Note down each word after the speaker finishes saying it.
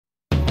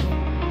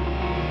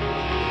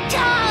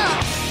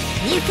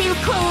If you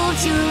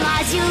close your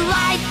eyes, you're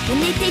right,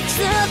 and it takes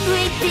a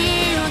great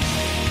deal.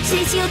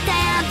 Chase your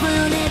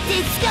devil if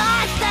it's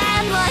got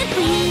that what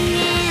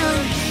real.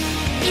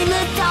 In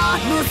the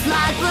darkness,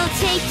 light will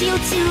take you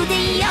to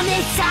the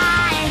other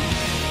side.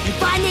 You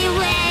find it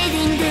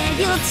waiting there,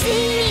 you'll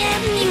see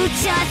if you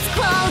just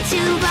close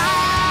your eyes.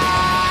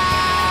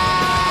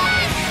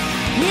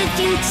 If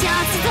you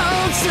just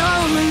close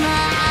your mind.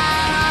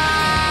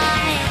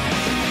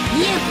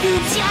 If you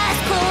just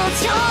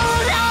close your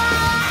eyes.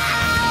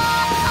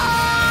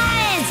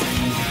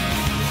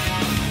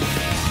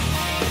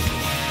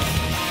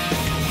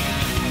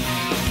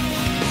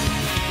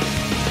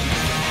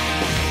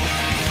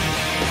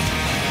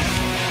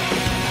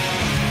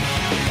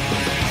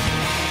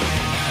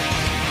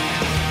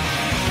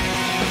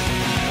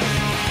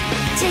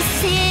 Just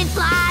sit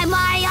by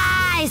my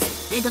eyes,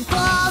 there's a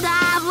world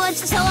I was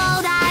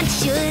told I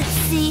should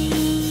see.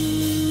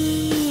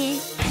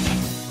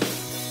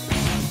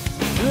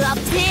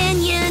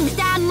 Opinions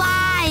that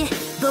mine,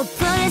 the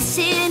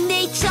person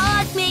they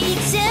taught me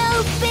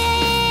to be.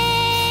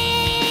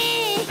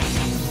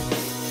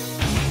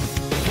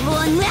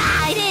 One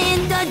night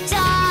in the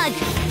dark,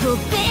 a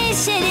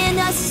vision in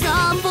the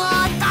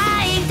somewhat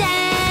lying down.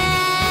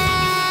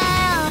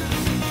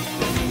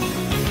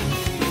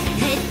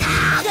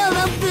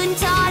 Open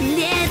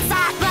darkness, I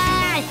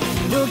find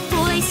the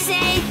voice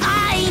say I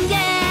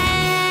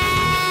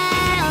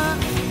am.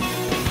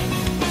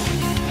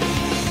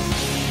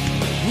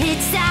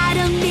 Inside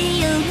of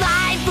me, a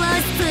light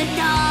was put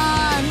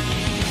on.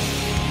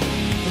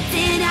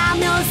 Then I'm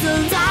not so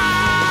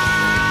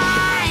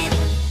alive.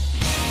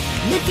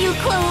 If you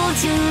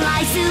close your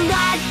eyes, a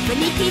light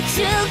beneath each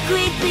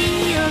great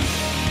real.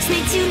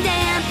 Straight to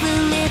never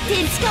lift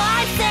its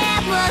scars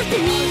that was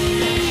me.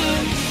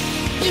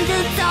 In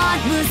the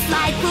darkness,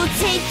 light will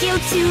take you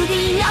to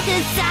the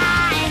other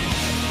side.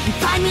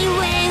 Find me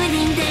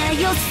waiting there,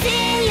 you'll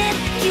see it.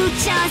 You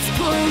just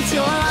close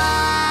your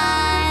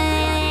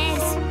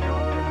eyes.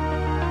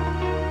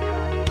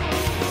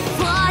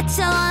 What's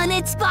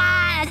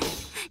uninspired,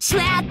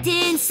 trapped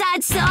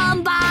inside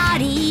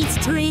somebody's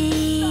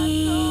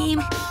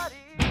dream.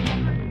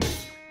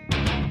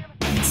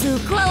 Too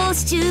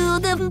close to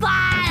the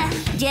fire,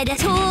 yet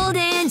it's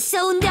holding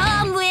so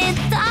numb with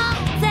the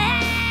pain.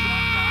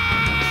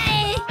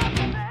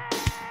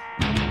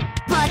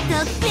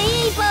 The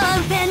fever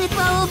and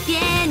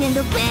broken, and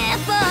the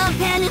river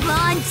and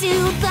run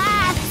to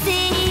the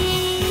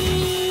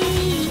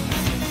sea.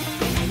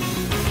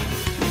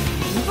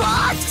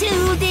 Walk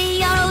to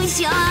the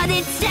ocean,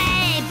 it's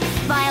saved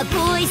by a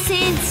voice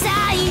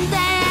inside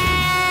there.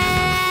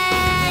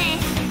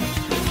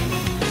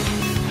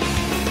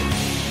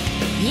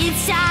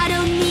 Inside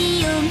of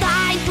me, a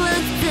light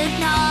was put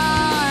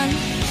on.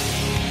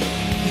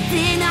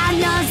 Then I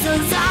know so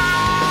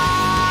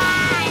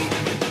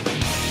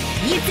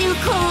if you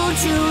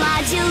close your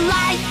eyes, your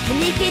light,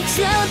 and if it's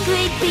a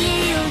great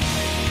deal.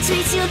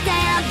 Trace your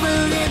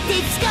devil if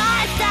it's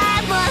got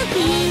that will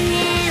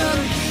heal.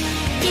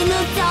 In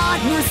the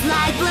darkness,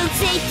 light will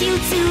take you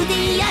to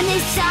the other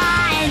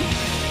side.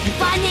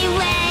 Find it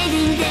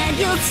waiting there,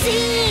 you'll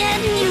see it.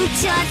 You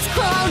just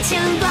close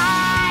your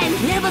eyes.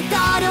 Never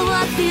thought I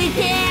would be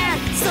there,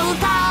 so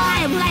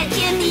time like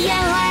in the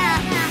air.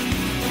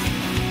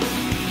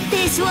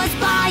 This was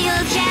by a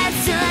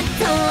cancer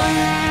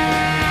door.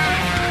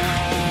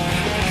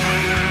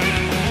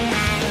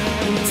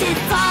 To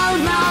fall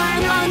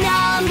more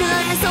longer,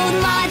 so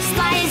much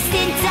spice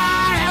in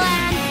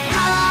time.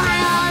 How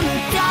I'm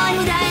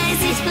done with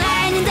this, it's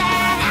plain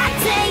that I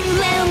take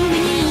will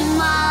be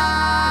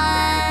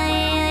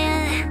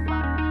mine.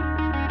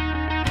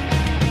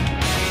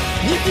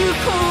 If you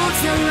close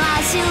your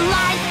eyes, you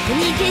light, and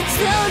you get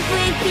so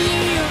great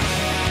feel.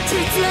 To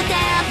the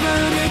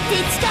devil,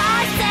 it's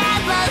scars that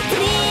will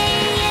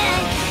clear.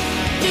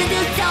 In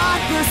the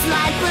darkness,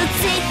 light will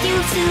take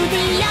you to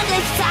the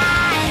other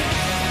side.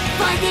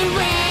 Finding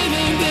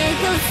waiting there,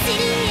 you'll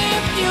see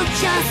if you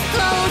just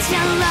close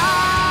your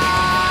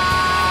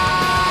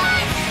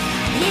eyes.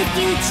 If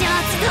you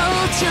just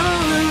close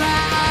your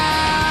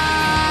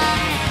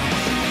eyes.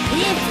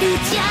 If you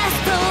just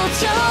close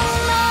your eyes.